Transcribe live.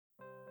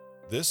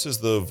This is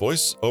the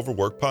Voice Over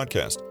Work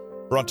podcast,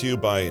 brought to you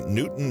by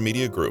Newton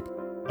Media Group,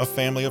 a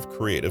family of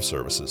creative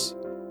services.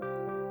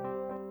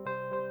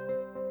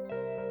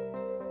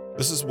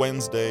 This is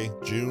Wednesday,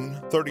 June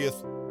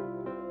 30th,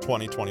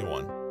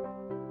 2021.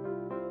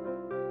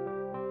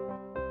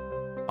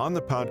 On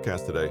the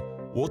podcast today,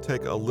 we'll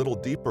take a little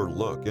deeper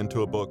look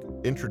into a book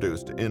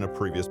introduced in a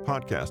previous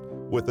podcast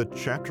with a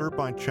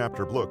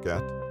chapter-by-chapter look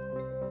at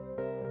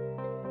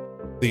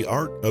The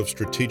Art of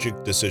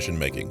Strategic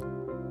Decision-Making: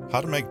 How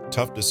to Make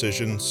Tough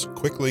Decisions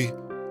Quickly,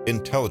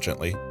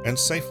 Intelligently, and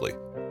Safely,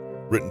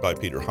 written by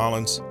Peter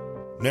Hollins,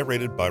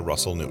 narrated by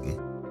Russell Newton.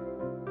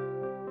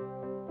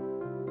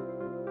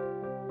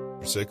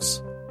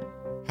 6.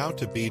 How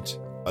to Beat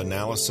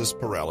Analysis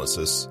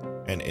Paralysis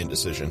and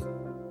Indecision.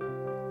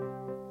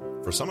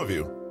 For some of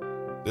you,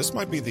 this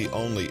might be the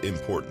only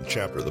important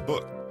chapter of the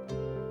book.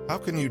 How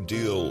can you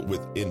deal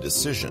with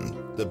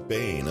indecision, the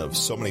bane of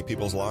so many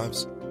people's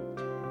lives?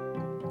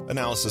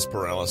 Analysis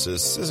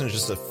paralysis isn't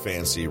just a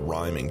fancy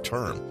rhyming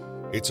term.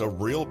 It's a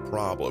real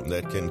problem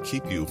that can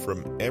keep you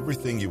from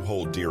everything you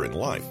hold dear in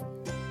life,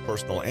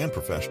 personal and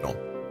professional.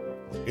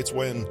 It's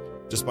when,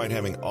 despite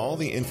having all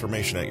the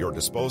information at your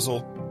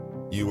disposal,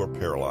 you are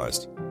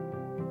paralyzed.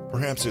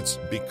 Perhaps it's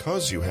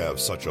because you have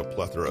such a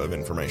plethora of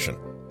information,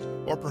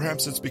 or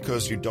perhaps it's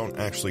because you don't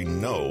actually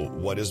know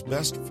what is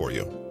best for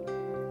you.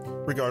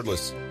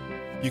 Regardless,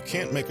 you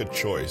can't make a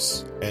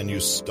choice and you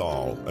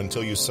stall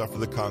until you suffer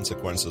the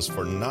consequences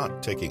for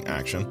not taking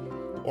action,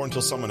 or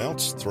until someone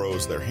else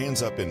throws their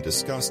hands up in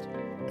disgust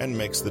and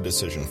makes the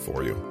decision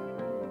for you.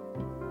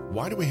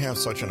 Why do we have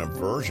such an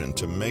aversion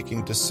to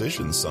making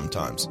decisions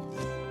sometimes?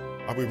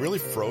 Are we really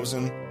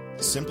frozen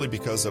simply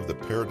because of the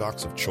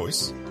paradox of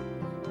choice?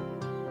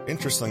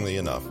 Interestingly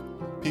enough,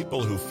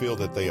 people who feel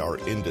that they are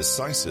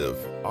indecisive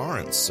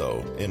aren't so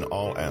in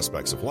all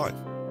aspects of life.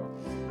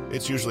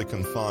 It's usually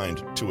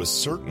confined to a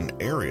certain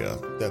area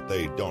that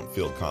they don't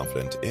feel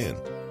confident in.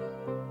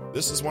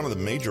 This is one of the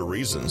major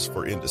reasons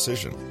for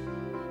indecision.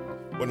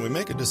 When we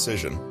make a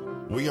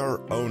decision, we are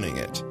owning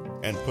it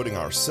and putting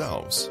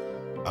ourselves,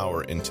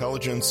 our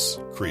intelligence,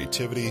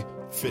 creativity,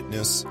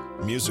 fitness,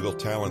 musical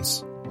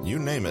talents, you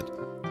name it,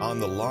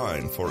 on the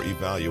line for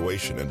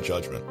evaluation and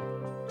judgment.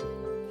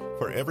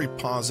 For every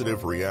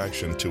positive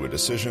reaction to a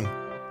decision,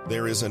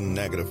 there is a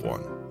negative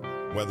one,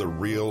 whether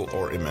real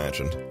or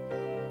imagined.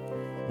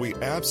 We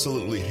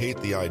absolutely hate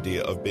the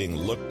idea of being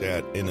looked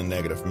at in a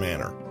negative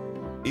manner,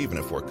 even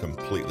if we're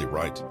completely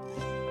right.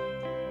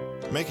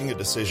 Making a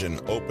decision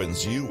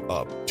opens you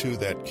up to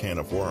that can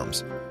of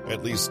worms,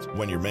 at least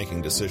when you're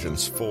making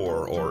decisions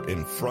for or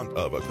in front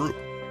of a group.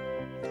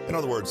 In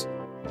other words,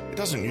 it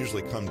doesn't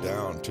usually come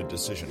down to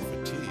decision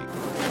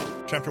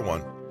fatigue. Chapter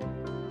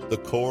 1. The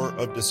Core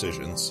of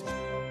Decisions,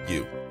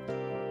 You.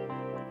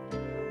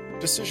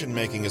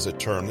 Decision-making is a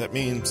term that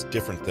means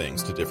different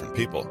things to different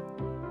people.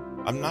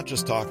 I'm not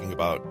just talking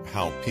about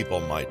how people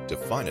might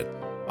define it.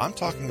 I'm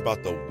talking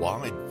about the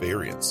wide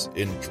variance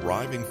in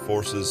driving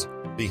forces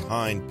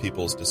behind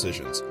people's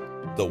decisions,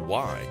 the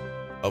why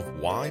of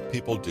why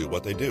people do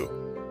what they do.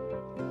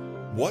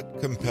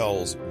 What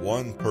compels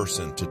one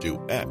person to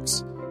do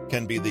X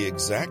can be the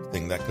exact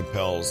thing that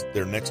compels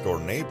their next-door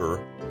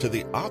neighbor to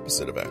the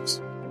opposite of X.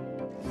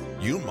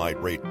 You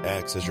might rate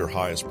X as your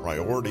highest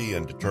priority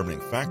and determining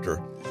factor,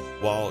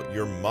 while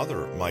your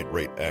mother might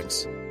rate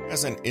X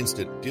as an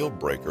instant deal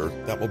breaker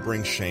that will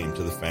bring shame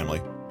to the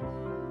family.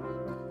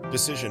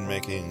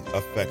 Decision-making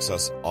affects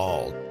us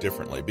all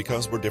differently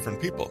because we're different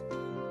people.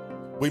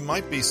 We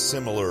might be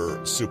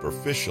similar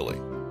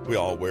superficially. We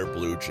all wear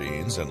blue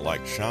jeans and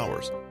like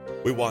showers.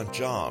 We want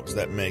jobs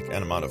that make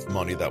an amount of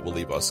money that will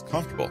leave us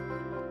comfortable,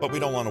 but we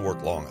don't want to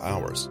work long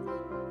hours.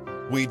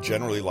 We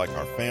generally like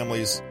our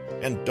families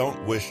and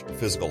don't wish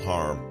physical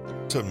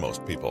harm to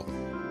most people.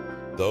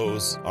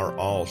 Those are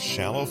all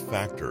shallow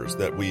factors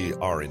that we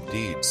are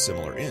indeed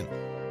similar in.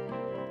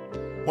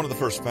 One of the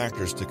first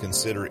factors to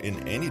consider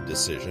in any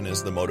decision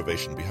is the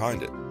motivation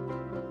behind it.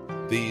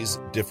 These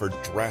differ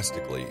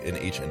drastically in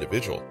each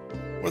individual,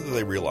 whether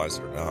they realize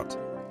it or not.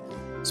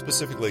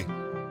 Specifically,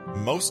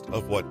 most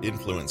of what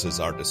influences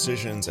our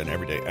decisions and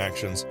everyday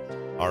actions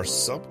are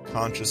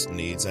subconscious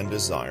needs and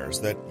desires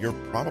that you're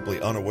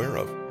probably unaware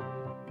of.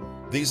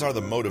 These are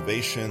the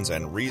motivations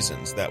and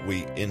reasons that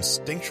we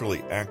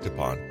instinctually act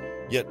upon,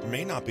 yet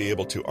may not be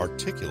able to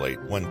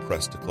articulate when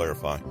pressed to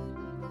clarify.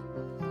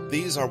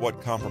 These are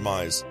what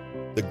compromise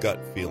the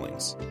gut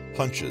feelings,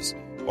 hunches,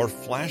 or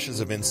flashes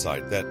of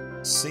insight that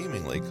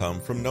seemingly come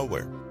from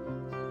nowhere.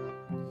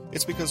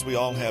 It's because we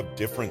all have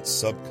different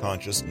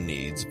subconscious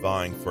needs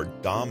vying for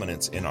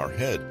dominance in our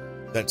head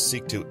that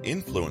seek to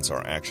influence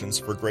our actions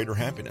for greater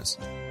happiness.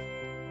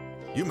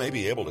 You may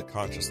be able to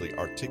consciously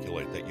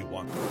articulate that you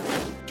want.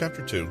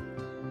 Chapter 2.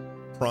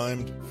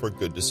 Primed for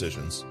Good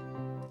Decisions.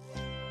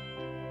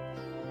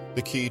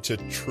 The key to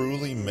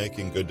truly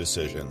making good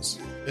decisions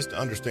is to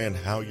understand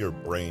how your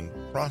brain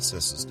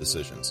processes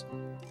decisions.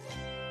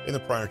 In the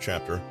prior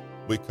chapter,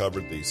 we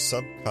covered the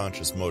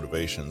subconscious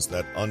motivations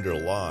that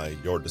underlie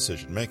your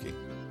decision-making.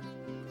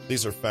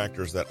 These are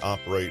factors that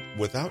operate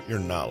without your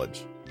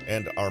knowledge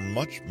and are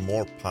much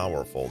more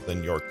powerful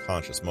than your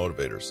conscious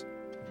motivators.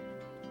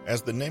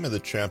 As the name of the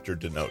chapter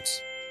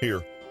denotes,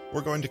 here we're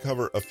going to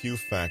cover a few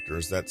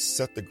factors that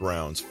set the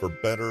grounds for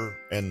better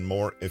and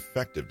more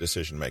effective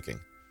decision-making.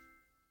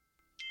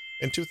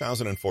 In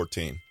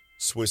 2014,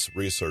 Swiss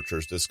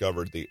researchers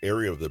discovered the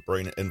area of the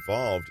brain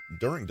involved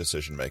during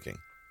decision-making.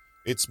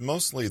 It's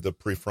mostly the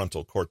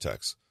prefrontal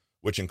cortex,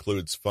 which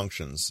includes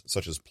functions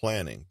such as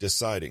planning,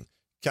 deciding,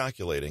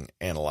 calculating,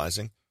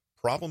 analyzing,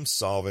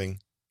 problem-solving,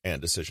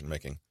 and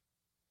decision-making.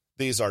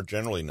 These are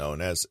generally known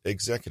as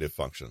executive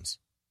functions.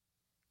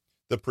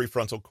 The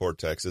prefrontal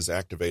cortex is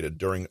activated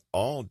during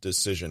all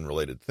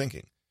decision-related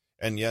thinking,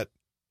 and yet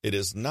it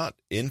is not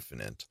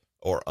infinite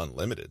or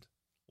unlimited.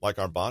 Like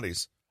our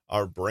bodies,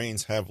 our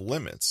brains have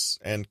limits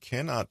and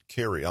cannot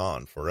carry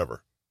on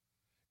forever.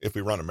 If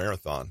we run a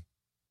marathon,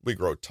 we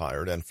grow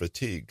tired and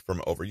fatigued from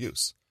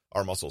overuse.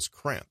 Our muscles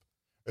cramp,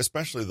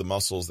 especially the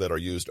muscles that are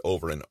used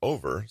over and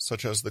over,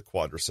 such as the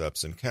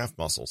quadriceps and calf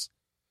muscles.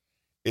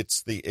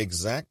 It's the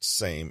exact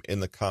same in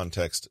the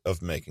context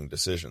of making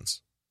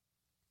decisions.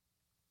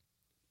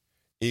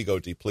 Ego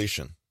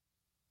depletion.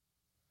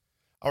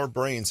 Our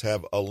brains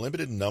have a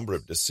limited number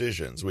of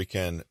decisions we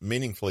can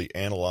meaningfully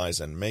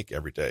analyze and make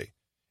every day,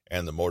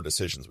 and the more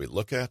decisions we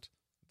look at,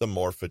 the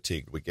more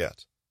fatigued we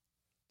get.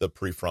 The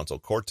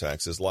prefrontal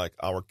cortex is like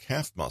our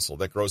calf muscle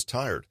that grows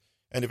tired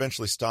and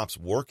eventually stops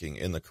working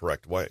in the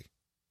correct way.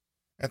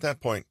 At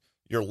that point,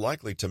 you're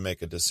likely to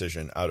make a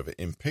decision out of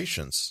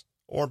impatience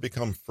or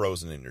become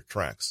frozen in your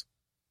tracks.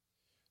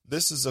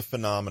 This is a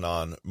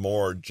phenomenon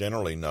more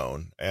generally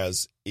known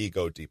as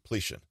ego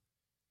depletion.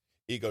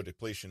 Ego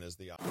depletion is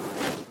the...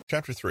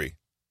 Chapter 3.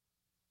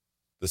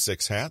 The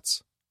 6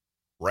 hats,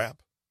 wrap,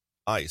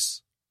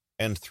 ice,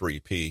 and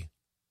 3P.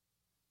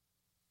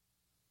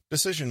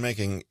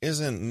 Decision-making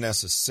isn't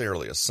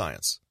necessarily a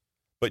science,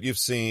 but you've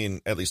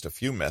seen at least a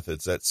few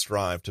methods that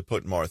strive to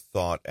put more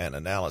thought and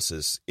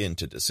analysis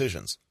into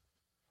decisions.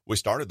 We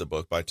started the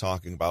book by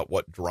talking about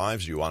what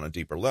drives you on a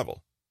deeper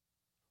level.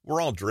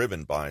 We're all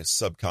driven by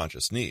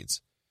subconscious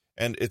needs,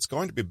 and it's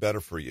going to be better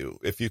for you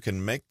if you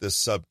can make this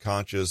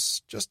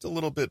subconscious just a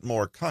little bit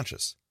more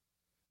conscious.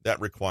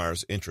 That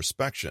requires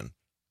introspection,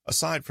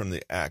 aside from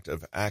the act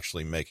of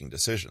actually making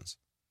decisions.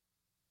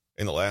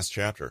 In the last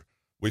chapter,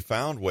 we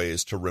found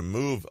ways to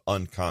remove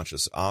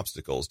unconscious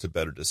obstacles to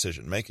better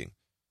decision-making.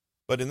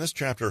 But in this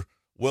chapter,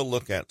 we'll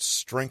look at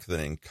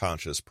strengthening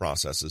conscious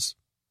processes.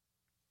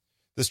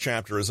 This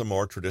chapter is a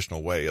more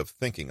traditional way of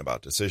thinking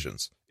about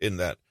decisions, in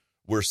that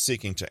we're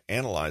seeking to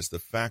analyze the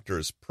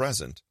factors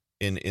present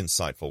in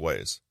insightful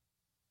ways.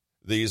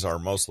 These are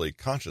mostly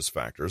conscious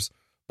factors,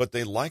 but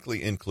they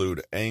likely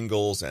include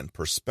angles and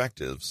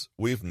perspectives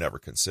we've never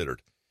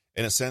considered.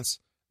 In a sense,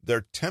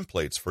 they're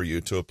templates for you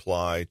to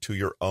apply to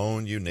your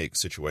own unique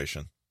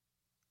situation.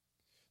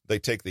 They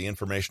take the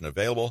information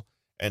available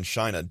and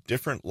shine a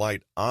different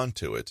light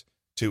onto it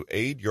to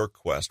aid your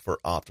quest for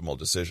optimal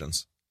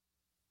decisions.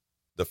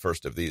 The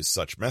first of these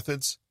such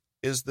methods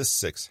is the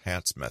 6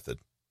 hats method.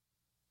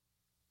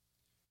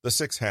 The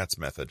 6 hats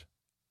method.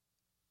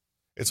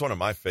 It's one of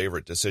my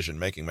favorite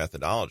decision-making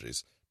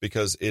methodologies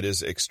because it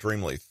is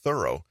extremely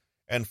thorough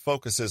and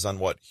focuses on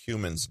what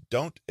humans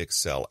don't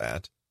excel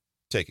at,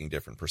 taking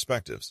different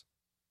perspectives.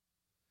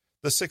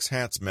 The 6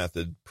 hats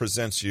method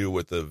presents you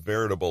with a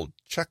veritable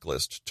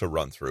checklist to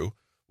run through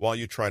while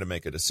you try to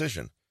make a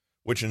decision,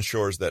 which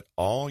ensures that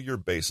all your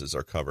bases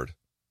are covered.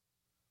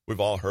 We've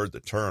all heard the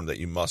term that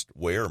you must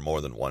wear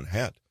more than one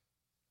hat.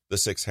 The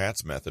 6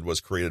 hats method was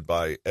created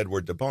by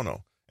Edward de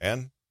Bono,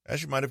 and,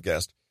 as you might have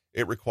guessed,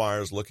 it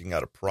requires looking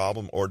at a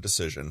problem or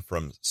decision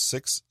from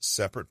 6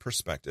 separate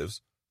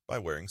perspectives by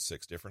wearing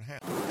 6 different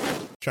hats.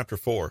 Chapter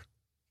 4.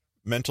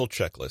 Mental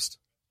Checklist.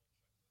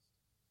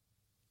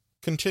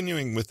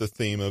 Continuing with the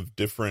theme of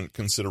different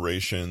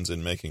considerations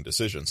in making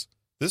decisions,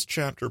 this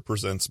chapter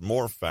presents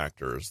more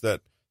factors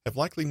that have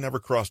likely never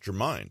crossed your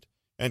mind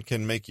and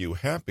can make you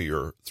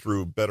happier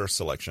through better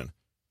selection.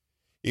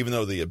 Even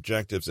though the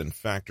objectives and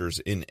factors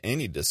in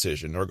any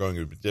decision are going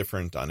to be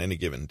different on any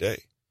given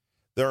day,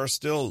 there are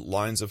still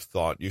lines of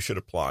thought you should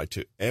apply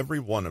to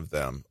every one of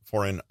them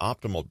for an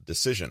optimal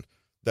decision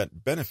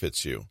that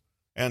benefits you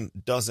and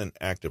doesn't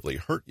actively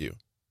hurt you.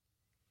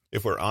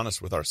 If we're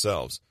honest with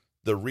ourselves,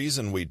 the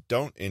reason we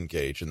don't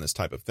engage in this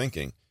type of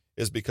thinking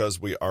is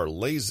because we are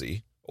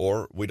lazy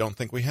or we don't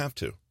think we have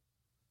to.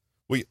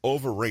 We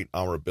overrate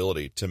our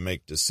ability to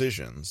make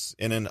decisions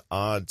in an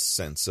odd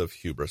sense of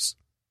hubris.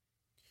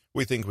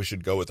 We think we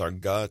should go with our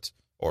gut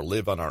or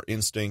live on our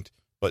instinct,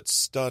 but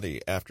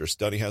study after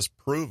study has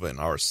proven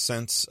our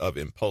sense of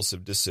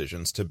impulsive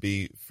decisions to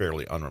be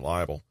fairly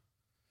unreliable.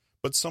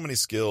 But so many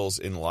skills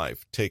in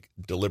life take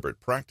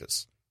deliberate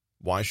practice.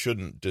 Why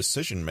shouldn't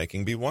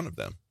decision-making be one of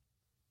them?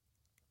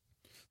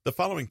 The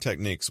following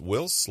techniques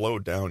will slow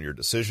down your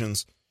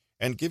decisions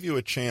and give you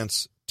a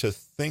chance to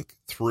think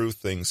through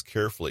things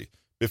carefully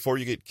before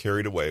you get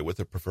carried away with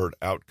a preferred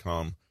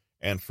outcome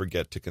and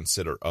forget to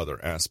consider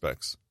other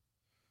aspects.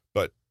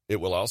 But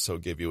it will also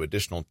give you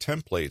additional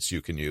templates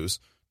you can use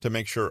to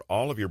make sure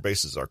all of your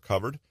bases are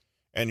covered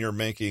and you're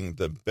making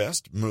the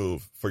best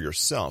move for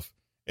yourself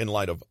in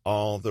light of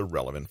all the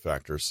relevant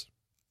factors.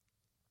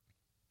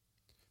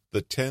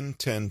 The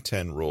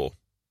 10-10-10 rule.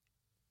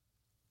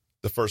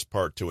 The first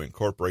part to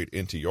incorporate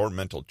into your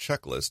mental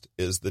checklist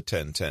is the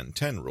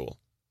 10-10-10 rule.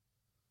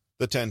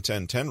 The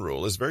 10-10-10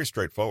 rule is very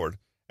straightforward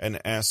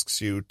and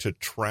asks you to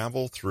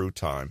travel through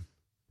time.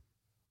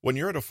 When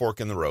you're at a fork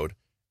in the road,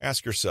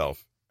 ask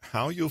yourself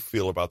how you'll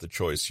feel about the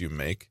choice you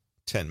make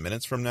 10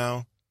 minutes from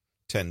now,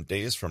 10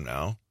 days from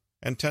now,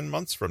 and 10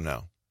 months from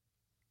now.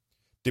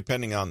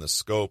 Depending on the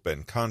scope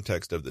and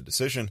context of the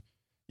decision,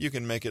 you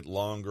can make it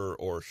longer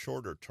or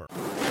shorter term.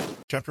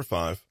 Chapter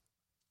 5,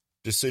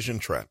 Decision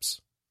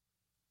Traps.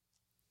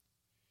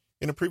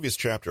 In a previous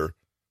chapter,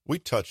 we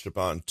touched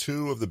upon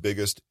two of the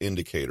biggest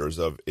indicators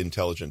of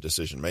intelligent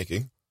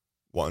decision-making.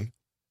 1,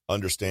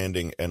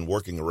 understanding and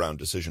working around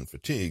decision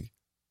fatigue,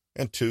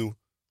 and 2,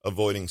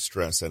 avoiding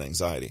stress and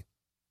anxiety.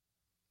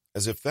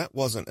 As if that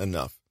wasn't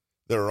enough,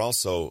 there are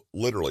also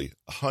literally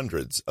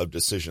hundreds of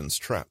decisions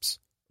traps,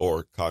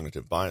 or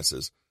cognitive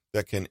biases,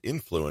 that can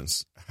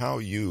influence how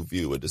you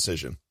view a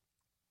decision.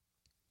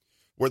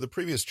 Where the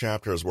previous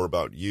chapters were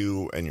about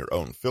you and your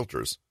own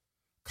filters,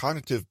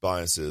 cognitive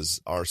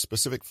biases are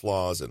specific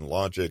flaws in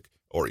logic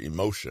or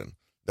emotion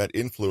that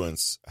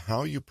influence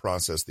how you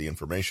process the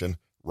information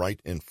right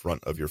in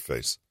front of your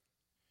face.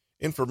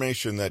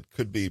 Information that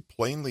could be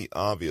plainly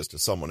obvious to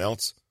someone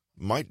else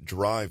might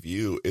drive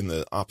you in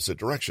the opposite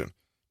direction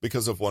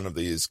because of one of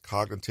these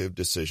cognitive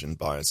decision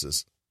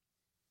biases.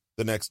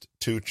 The next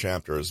 2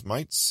 chapters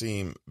might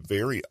seem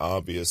very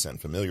obvious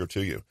and familiar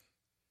to you,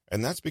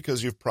 and that's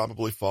because you've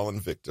probably fallen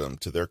victim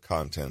to their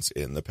contents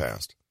in the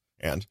past,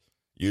 and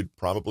you'd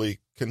probably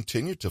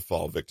continue to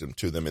fall victim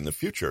to them in the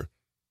future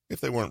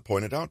if they weren't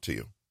pointed out to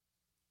you.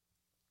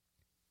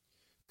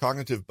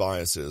 Cognitive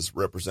biases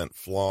represent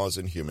flaws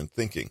in human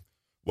thinking,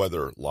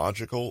 whether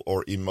logical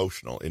or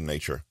emotional in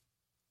nature.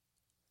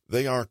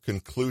 They are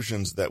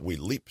conclusions that we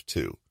leap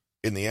to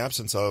in the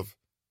absence of,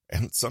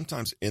 and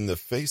sometimes in the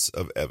face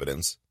of,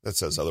 evidence that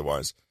says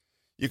otherwise.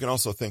 You can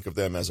also think of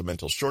them as a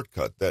mental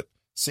shortcut that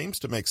seems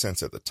to make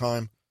sense at the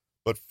time,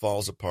 but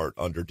falls apart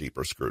under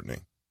deeper scrutiny.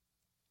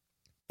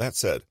 That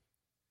said,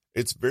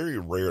 it's very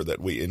rare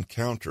that we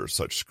encounter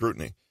such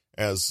scrutiny,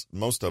 as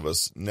most of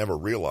us never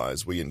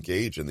realize we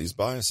engage in these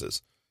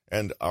biases,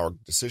 and our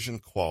decision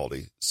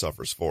quality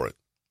suffers for it.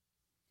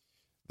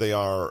 They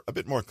are a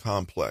bit more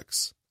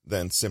complex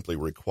than simply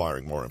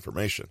requiring more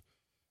information.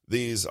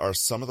 These are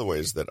some of the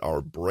ways that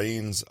our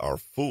brains are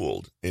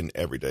fooled in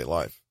everyday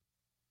life.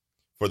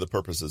 For the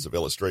purposes of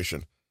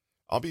illustration,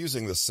 I'll be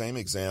using the same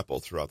example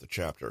throughout the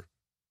chapter.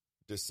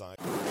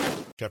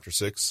 Chapter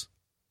 6,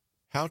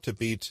 How to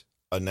Beat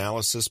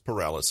Analysis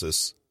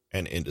Paralysis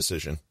and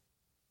Indecision.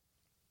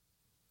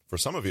 For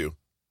some of you,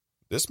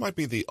 this might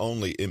be the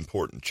only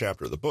important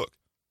chapter of the book.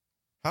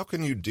 How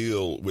can you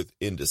deal with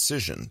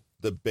indecision,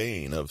 the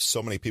bane of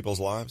so many people's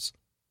lives?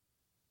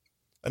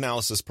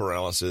 Analysis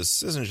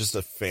paralysis isn't just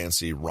a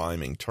fancy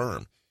rhyming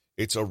term.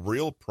 It's a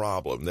real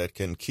problem that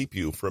can keep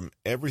you from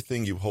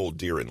everything you hold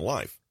dear in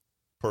life,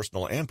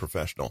 personal and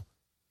professional.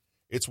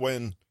 It's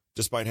when,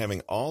 despite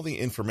having all the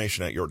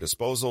information at your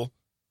disposal,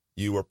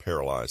 you are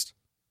paralyzed.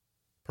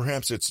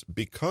 Perhaps it's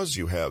because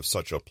you have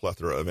such a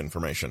plethora of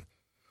information,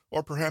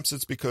 or perhaps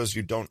it's because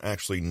you don't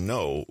actually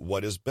know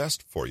what is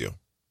best for you.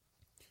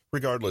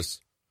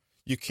 Regardless,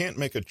 you can't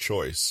make a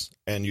choice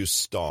and you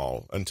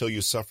stall until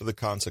you suffer the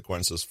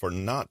consequences for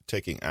not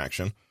taking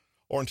action,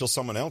 or until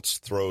someone else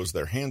throws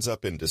their hands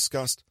up in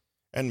disgust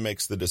and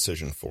makes the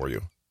decision for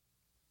you.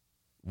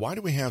 Why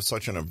do we have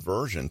such an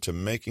aversion to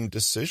making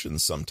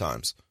decisions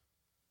sometimes?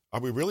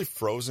 Are we really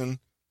frozen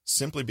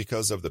simply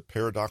because of the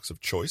paradox of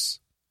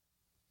choice?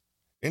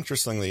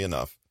 Interestingly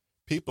enough,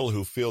 people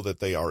who feel that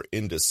they are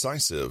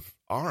indecisive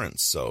aren't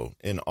so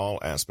in all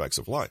aspects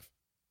of life.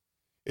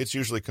 It's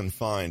usually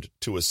confined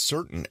to a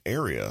certain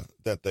area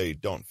that they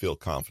don't feel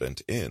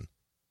confident in.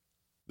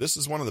 This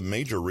is one of the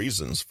major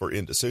reasons for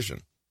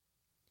indecision.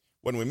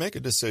 When we make a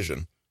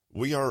decision,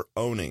 we are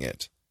owning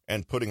it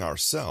and putting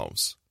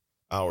ourselves,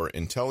 our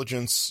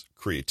intelligence,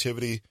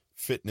 creativity,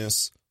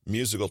 fitness,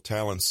 musical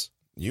talents,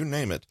 you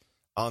name it,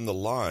 on the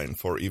line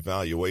for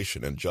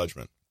evaluation and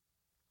judgment.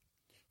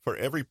 For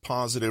every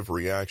positive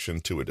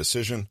reaction to a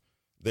decision,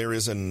 there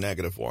is a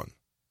negative one,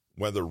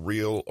 whether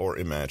real or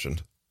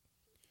imagined.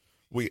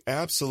 We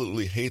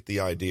absolutely hate the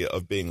idea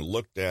of being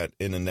looked at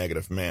in a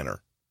negative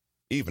manner,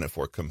 even if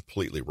we're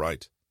completely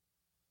right.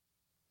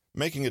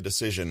 Making a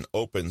decision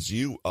opens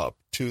you up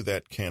to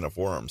that can of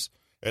worms,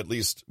 at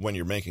least when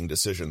you're making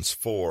decisions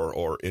for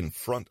or in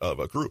front of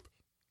a group.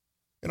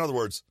 In other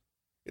words,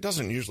 it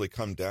doesn't usually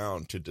come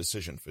down to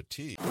decision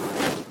fatigue.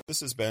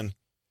 This has been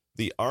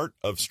The Art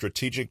of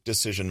Strategic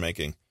Decision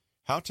Making,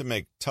 How to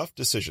Make Tough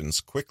Decisions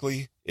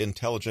Quickly,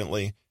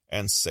 Intelligently,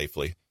 and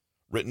Safely,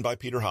 written by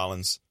Peter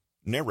Hollins,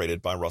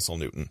 narrated by Russell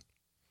Newton.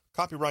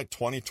 Copyright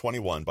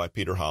 2021 by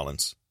Peter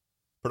Hollins.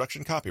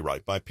 Production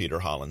copyright by Peter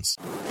Hollins.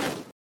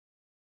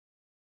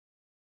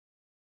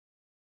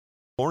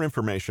 More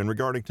information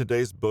regarding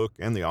today's book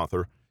and the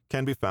author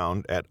can be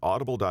found at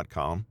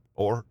audible.com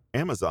or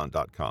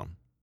amazon.com.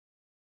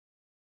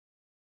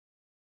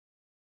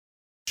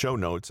 Show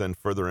notes and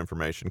further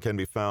information can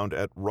be found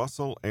at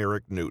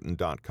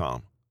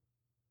russellericnewton.com.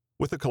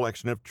 With a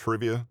collection of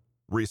trivia,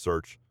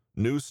 research,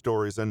 news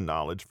stories, and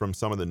knowledge from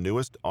some of the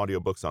newest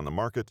audiobooks on the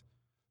market,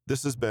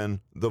 this has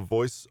been the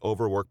Voice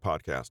Over Work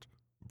Podcast,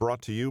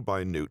 brought to you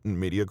by Newton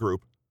Media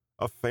Group,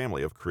 a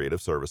family of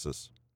creative services.